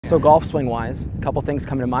So golf swing wise, a couple things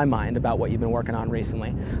come to my mind about what you've been working on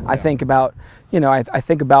recently. I think about, I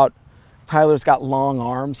think about Tyler's got long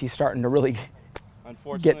arms. He's starting to really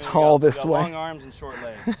get tall this way. Long arms and short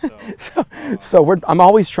legs. I'm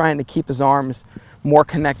always trying to keep his arms more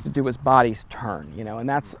connected to his body's turn, and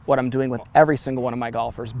that's what I'm doing with every single one of my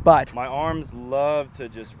golfers. But my arms love to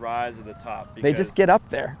just rise to the top. They just get up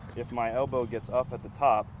there. If my elbow gets up at the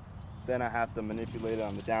top, then I have to manipulate it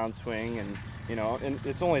on the downswing, and and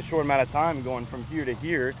it's only a short amount of time going from here to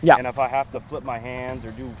here. Yeah. And if I have to flip my hands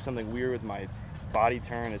or do something weird with my body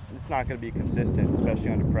turn, it's not going to be consistent,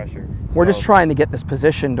 especially under pressure. We're just trying to get this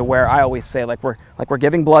position to where I always say, like we're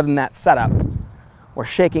giving blood in that setup. We're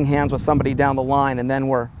shaking hands with somebody down the line, and then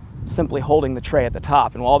we're simply holding the tray at the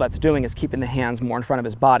top. And all that's doing is keeping the hands more in front of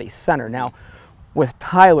his body center. Now, with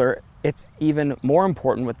Tyler, it's even more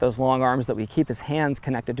important with those long arms that we keep his hands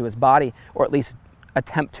connected to his body, or at least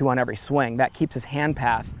attempt to on every swing. That keeps his hand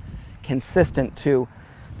path consistent to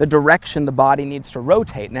the direction the body needs to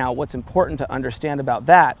rotate. Now, what's important to understand about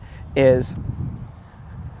that is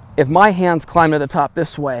if my hands climb to the top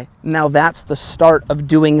this way, now that's the start of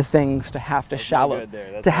doing things to have to shallow,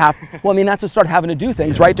 that's the start having to do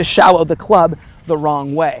things, right? To shallow the club the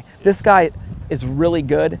wrong way. This guy is really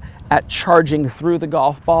good at charging through the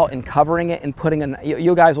golf ball and covering it and putting in,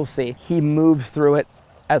 you guys will see, he moves through it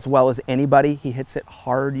as well as anybody. He hits it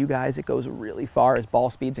hard, you guys. It goes really far. His ball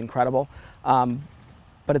speed's incredible.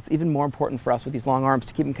 But it's even more important for us with these long arms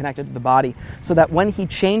to keep him connected to the body so that when he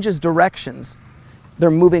changes directions, they're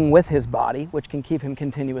moving with his body, which can keep him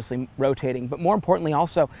continuously rotating. But more importantly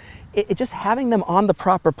also, it just having them on the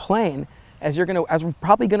proper plane as we're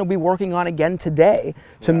probably gonna be working on again today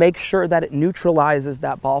to make sure that it neutralizes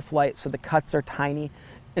that ball flight so the cuts are tiny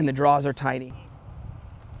and the draws are tiny.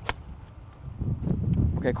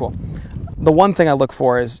 Okay, cool. The one thing I look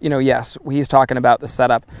for is, yes, he's talking about the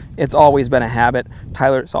setup. It's always been a habit.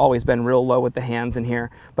 Tyler's always been real low with the hands in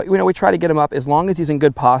here. But, we try to get him up as long as he's in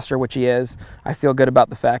good posture, which he is. I feel good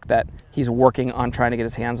about the fact that he's working on trying to get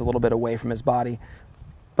his hands a little bit away from his body.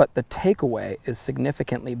 But the takeaway is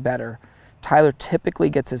significantly better. Tyler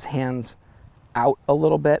typically gets his hands out a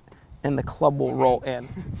little bit and the club will roll in.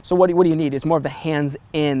 So what do you need? It's more of the hands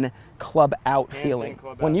in, club out feeling.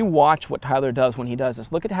 When you watch what Tyler does when he does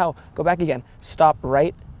this, look at how, go back again, stop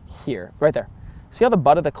right here, right there. See how the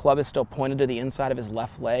butt of the club is still pointed to the inside of his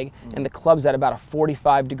left leg and the club's at about a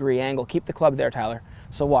 45-degree angle. Keep the club there, Tyler.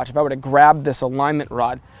 So watch, if I were to grab this alignment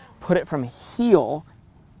rod, put it from heel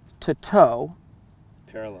to toe,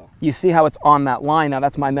 parallel. You see how it's on that line. Now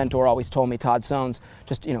that's my mentor always told me, Todd Sones,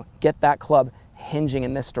 just get that club hinging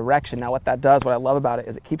in this direction. Now what that does, what I love about it,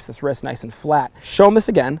 is it keeps this wrist nice and flat. Show him this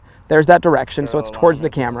again. There's that direction, so it's towards the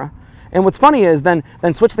camera. And what's funny is then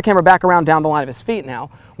switch the camera back around down the line of his feet now.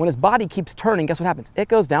 When his body keeps turning, guess what happens? It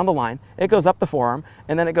goes down the line, it goes up the forearm,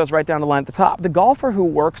 and then it goes right down the line at the top. The golfer who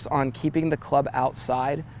works on keeping the club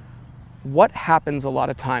outside, what happens a lot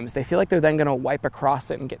of times? They feel like they're then gonna wipe across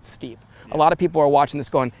it and get steep. A lot of people are watching this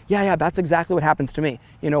going, yeah, that's exactly what happens to me.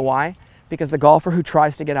 You know why? Because the golfer who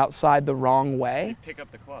tries to get outside the wrong way, pick up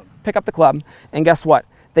the club, and guess what?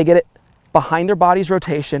 They get it behind their body's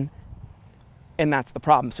rotation, and that's the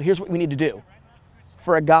problem. So here's what we need to do.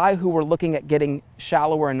 For a guy who we're looking at getting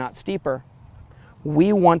shallower and not steeper,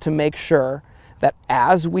 we want to make sure that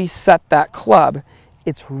as we set that club,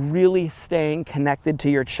 it's really staying connected to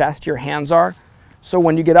your chest, your hands are. So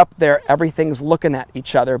when you get up there, everything's looking at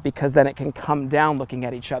each other, because then it can come down looking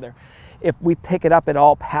at each other. If we pick it up at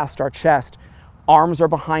all past our chest, arms are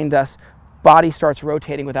behind us, body starts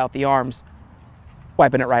rotating without the arms,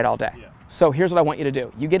 wiping it right all day. Yeah. So here's what I want you to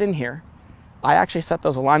do. You get in here. I actually set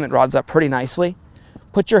those alignment rods up pretty nicely.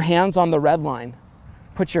 Put your hands on the red line.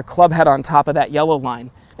 Put your club head on top of that yellow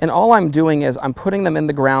line. And all I'm doing is I'm putting them in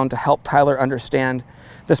the ground to help Tyler understand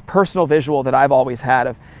this personal visual that I've always had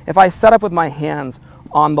of, if I set up with my hands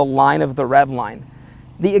on the line of the red line,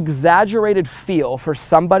 the exaggerated feel for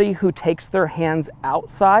somebody who takes their hands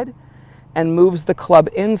outside and moves the club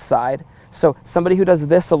inside, so somebody who does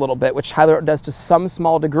this a little bit, which Tyler does to some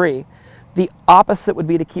small degree, the opposite would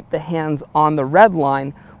be to keep the hands on the red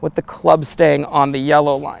line with the club staying on the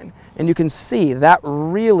yellow line. And you can see that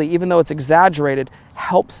really, even though it's exaggerated,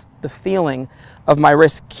 helps the feeling of my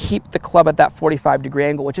wrist keep the club at that 45-degree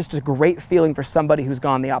angle, which is just a great feeling for somebody who's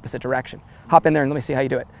gone the opposite direction. Hop in there and let me see how you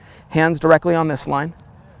do it. Hands directly on this line.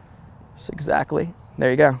 So exactly,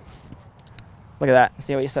 there you go. Look at that,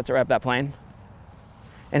 see how he sets it right up that plane?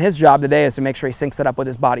 And his job today is to make sure he syncs it up with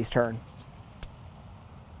his body's turn.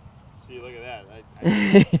 See, look at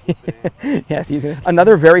that. Yes,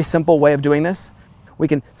 another very simple way of doing this, we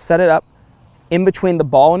can set it up in between the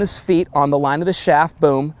ball and his feet on the line of the shaft,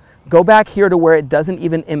 boom. Go back here to where it doesn't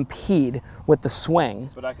even impede with the swing.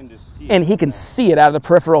 But I can just see it. And he can see it out of the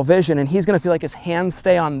peripheral vision, and he's gonna feel like his hands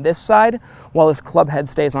stay on this side while his club head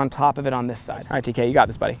stays on top of it on this side. All right, TK, you got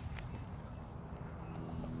this, buddy.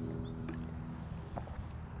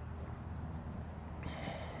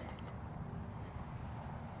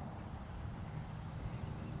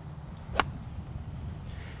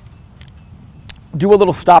 Do a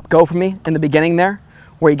little stop go for me in the beginning there,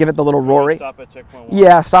 where you give it the little roary. Stop at checkpoint 1.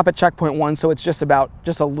 Yeah, stop at checkpoint 1, so it's just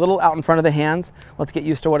a little out in front of the hands. Let's get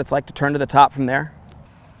used to what it's like to turn to the top from there.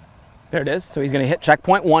 There it is. So he's gonna hit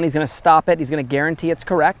checkpoint 1, he's gonna stop it, he's gonna guarantee it's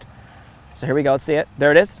correct. So here we go, let's see it.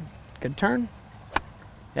 There it is. Good turn.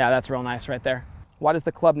 Yeah, that's real nice right there. Why does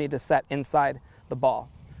the club need to set inside the ball?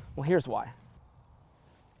 Well, here's why.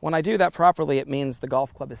 When I do that properly, it means the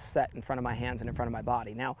golf club is set in front of my hands and in front of my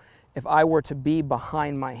body. Now, if I were to be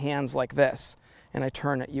behind my hands like this, and I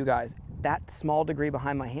turn at you guys, that small degree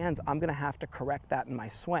behind my hands, I'm gonna have to correct that in my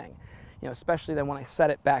swing. You know, especially then when I set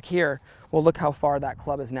it back here, well, look how far that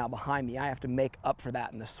club is now behind me. I have to make up for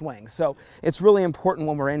that in the swing. So it's really important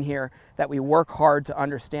when we're in here that we work hard to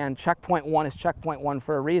understand checkpoint 1 is checkpoint 1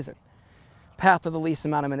 for a reason. Path of the least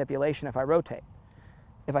amount of manipulation if I rotate.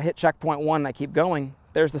 If I hit checkpoint 1 and I keep going,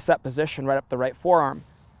 there's the set position right up the right forearm.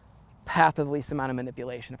 Path of the least amount of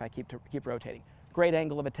manipulation if I keep rotating. Great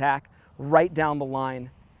angle of attack, right down the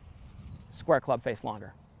line, square club face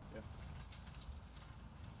longer.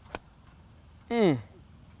 Yeah.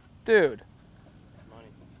 Dude. Money.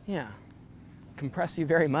 Yeah. Compress you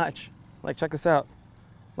very much. Like, check this out.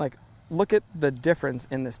 Like, look at the difference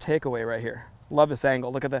in this takeaway right here. Love this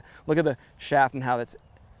angle. Look at the shaft and how that's.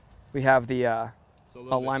 We have the it's a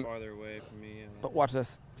little bit farther away from me. But watch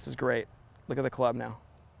this. This is great. Look at the club now.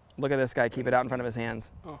 Look at this guy. Keep it out in front of his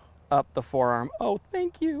hands. Oh. Up the forearm. Oh,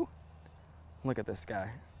 thank you. Look at this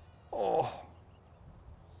guy. Oh.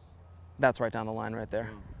 That's right down the line right there.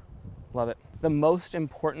 Love it. The most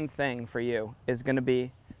important thing for you is going to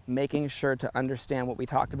be making sure to understand what we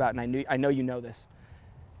talked about, and I know you know this.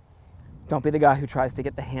 Don't be the guy who tries to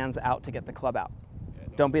get the hands out to get the club out.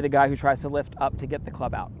 Don't be the guy who tries to lift up to get the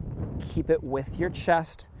club out. Keep it with your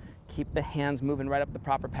chest. Keep the hands moving right up the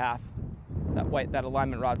proper path. That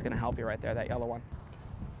alignment rod's going to help you right there, that yellow one.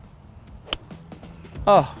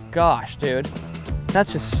 Oh gosh, dude.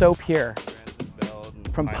 That's just so pure.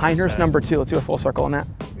 From Pinehurst number 2. Let's do a full circle on that.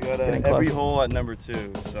 We got every hole at number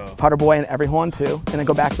 2. So Putter Boy and every hole on 2. And then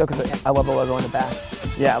go back though, because I love the logo in the back.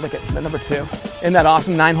 Yeah, look at the number 2. Isn't that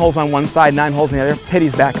awesome? 9 holes on one side, 9 holes on the other.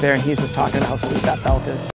 Pity's back there, and he's just talking about how sweet that belt is.